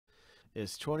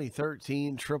It's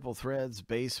 2013 Triple Threads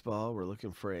Baseball. We're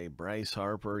looking for a Bryce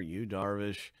Harper, Yu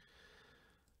Darvish.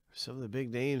 Some of the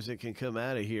big names that can come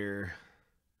out of here.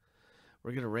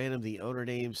 We're going to random the owner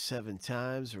names 7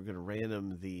 times. We're going to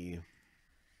random the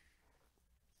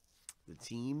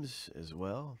teams as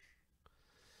well.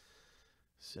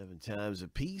 7 times a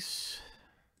piece.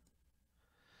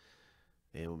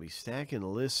 And we'll be stacking the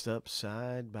list up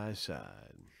side by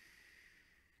side.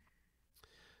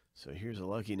 So here's a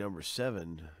lucky number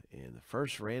 7. And the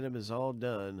first random is all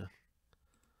done.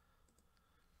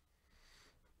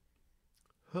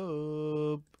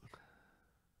 Hope.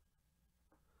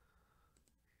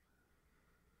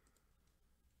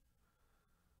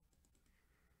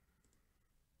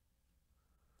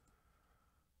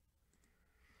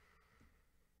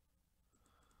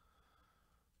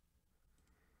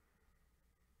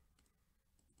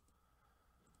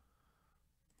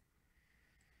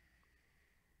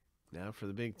 Now for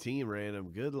the big team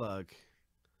random. Good luck.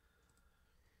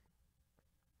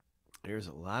 There's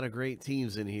a lot of great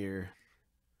teams in here.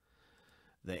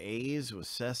 The A's with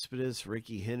Cespedes,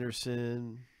 Ricky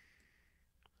Henderson.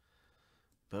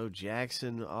 Bo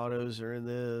Jackson autos are in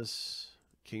this.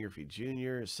 King Griffey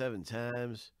Jr. 7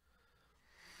 times.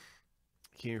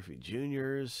 King Griffey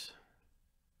Jr.'s.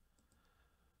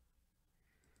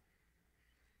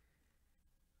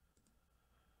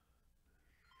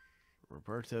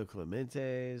 Roberto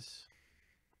Clemente's.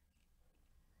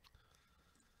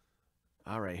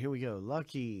 All right, here we go.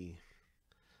 Lucky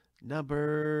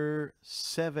number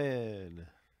 7.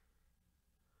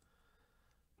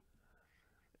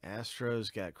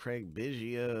 Astros got Craig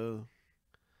Biggio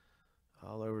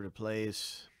all over the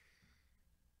place.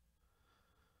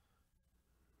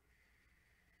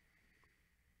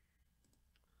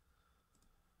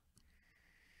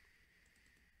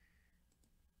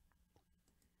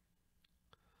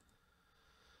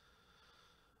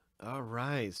 All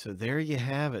right, so there you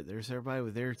have it. There's everybody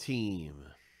with their team.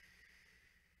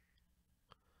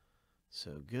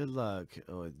 So good luck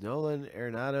with Nolan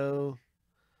Arenado.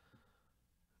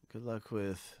 Good luck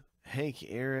with Hank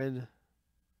Aaron.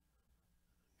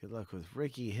 Good luck with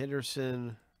Ricky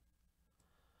Henderson.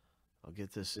 I'll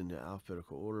get this into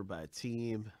alphabetical order by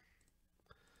team.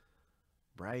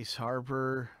 Bryce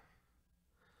Harper.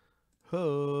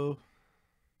 Ho.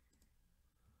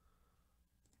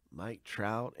 Mike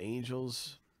Trout,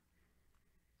 Angels.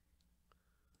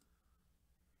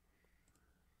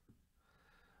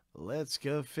 Let's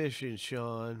go fishing,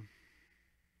 Sean.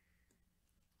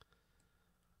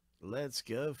 Let's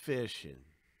go fishing.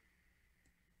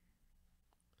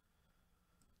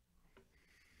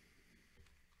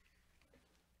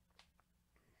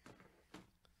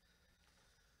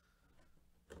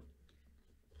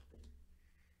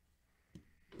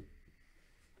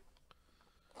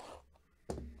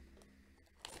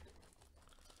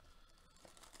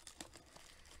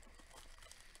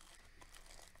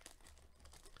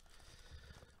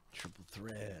 Triple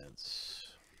threads.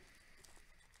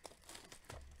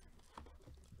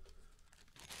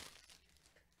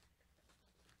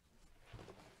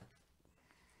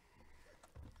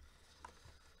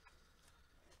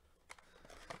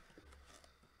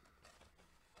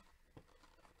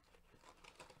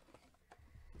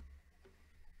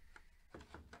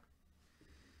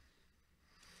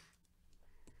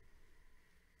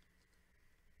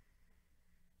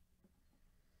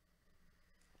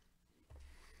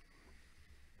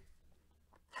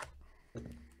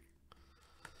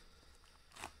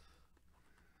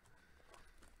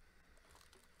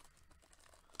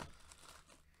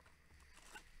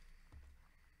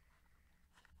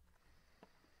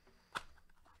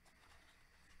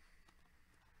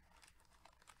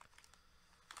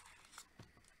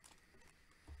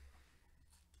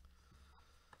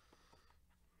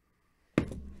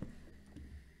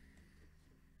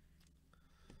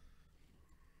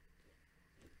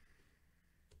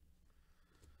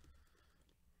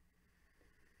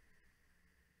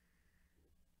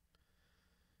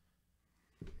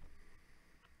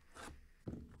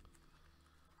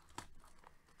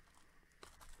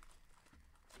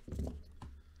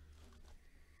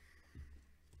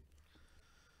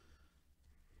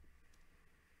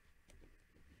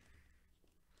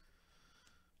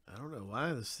 I don't know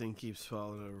why this thing keeps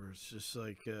falling over. It's just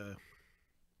like, it's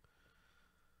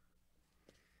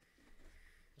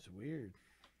weird.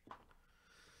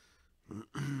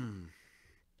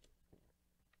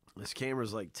 This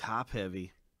camera's like top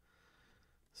heavy.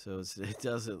 So it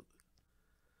doesn't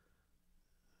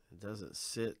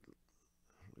sit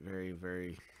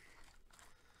very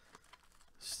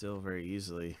still very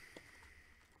easily.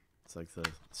 It's like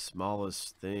the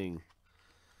smallest thing.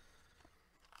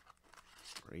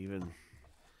 Or even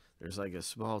there's like a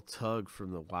small tug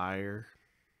from the wire.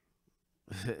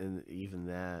 And even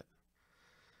that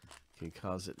can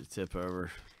cause it to tip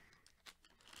over.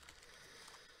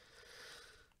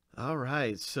 All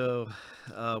right, so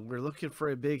we're looking for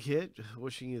a big hit.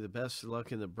 Wishing you the best of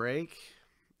luck in the break.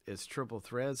 It's triple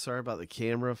thread. Sorry about the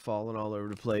camera falling all over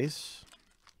the place.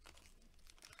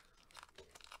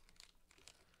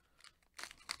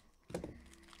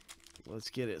 Let's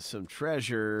get it some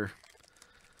treasure.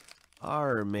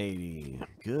 R matey.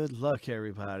 Good luck,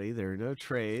 everybody. There are no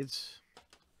trades.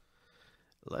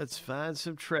 Let's find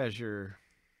some treasure.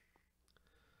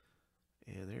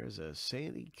 And there's a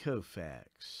Sandy Koufax.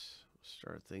 We'll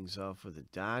start things off with the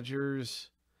Dodgers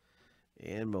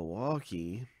and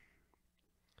Milwaukee.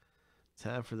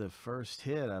 Time for the first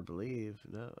hit, I believe.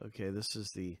 No, okay, this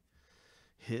is the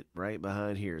hit right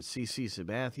behind here. CC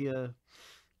Sabathia.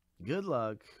 Good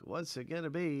luck. What's it going to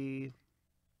be?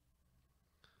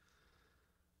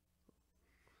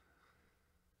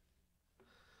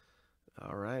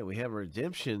 All right, we have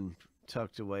redemption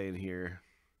tucked away in here.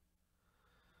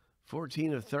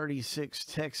 14 of 36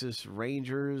 Texas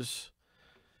Rangers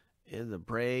in the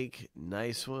break.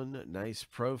 Nice one. Nice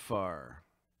profile.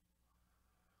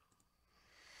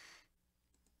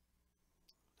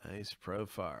 Nice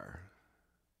profile.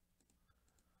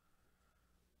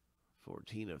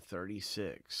 14 of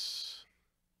 36.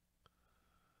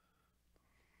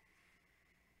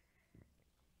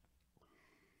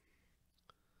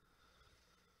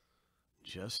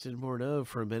 Justin Morneau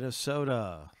from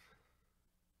Minnesota.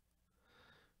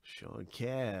 Sean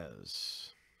Kaz.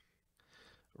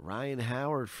 Ryan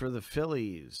Howard for the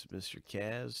Phillies. Mr.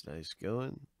 Kaz, nice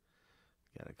going.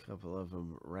 Got a couple of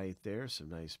them right there. Some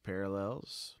nice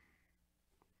parallels.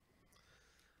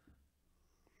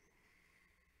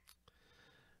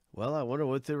 Well, I wonder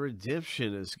what the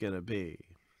redemption is going to be.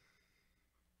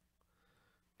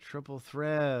 Triple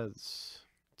threads.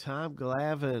 Tom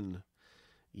Glavine.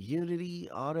 Unity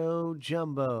Auto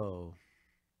Jumbo.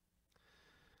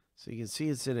 So you can see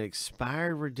it's an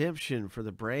expired redemption for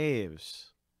the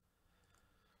Braves.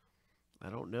 I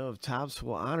don't know if Topps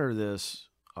will honor this,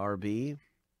 RB.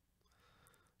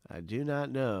 I do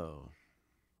not know.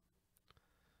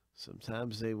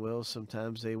 Sometimes they will,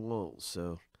 sometimes they won't.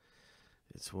 So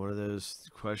it's one of those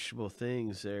questionable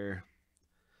things there,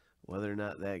 whether or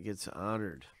not that gets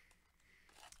honored.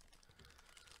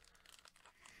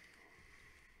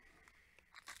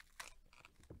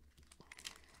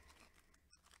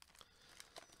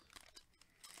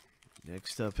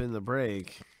 Next up in the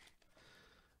break,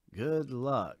 good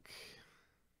luck.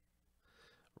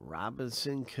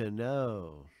 Robinson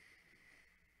Cano.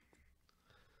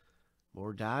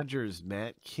 More Dodgers,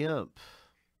 Matt Kemp.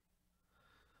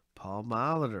 Paul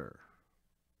Molitor.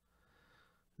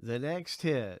 The next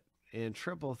hit in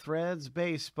Triple Threads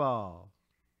Baseball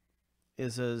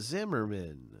is a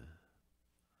Zimmerman.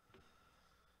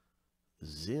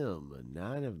 Zim, a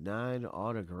 9 of 9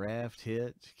 autographed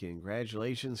hit.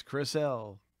 Congratulations, Chris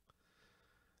L.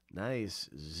 Nice,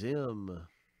 Zim.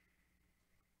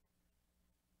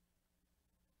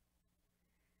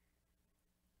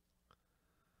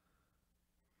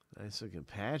 Nice looking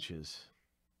patches.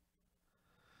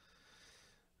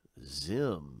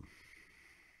 Zim.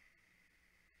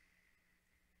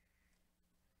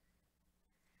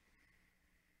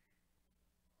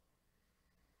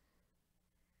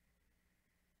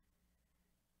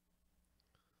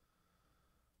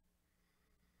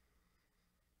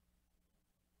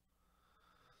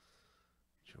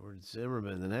 George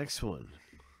Zimmerman, the next one.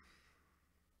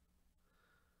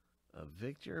 A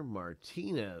Victor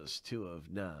Martinez, 2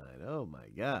 of 9. Oh my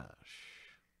gosh.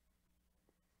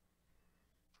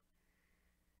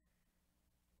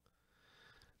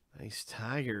 Nice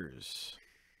Tigers.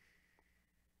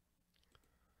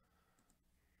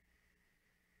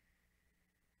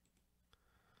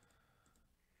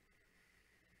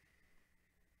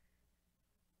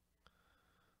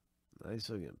 Nice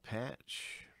looking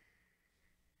patch.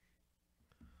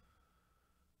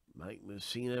 Mike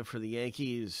Mussina for the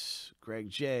Yankees. Greg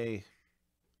J.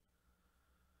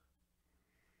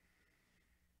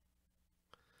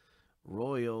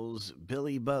 Royals,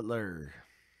 Billy Butler.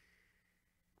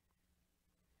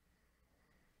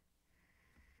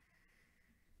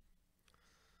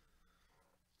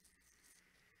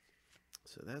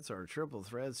 So that's our Triple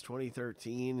Threads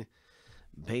 2013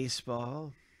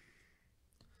 baseball.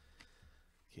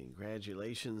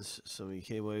 Congratulations. Some of you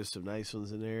came away with some nice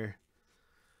ones in there.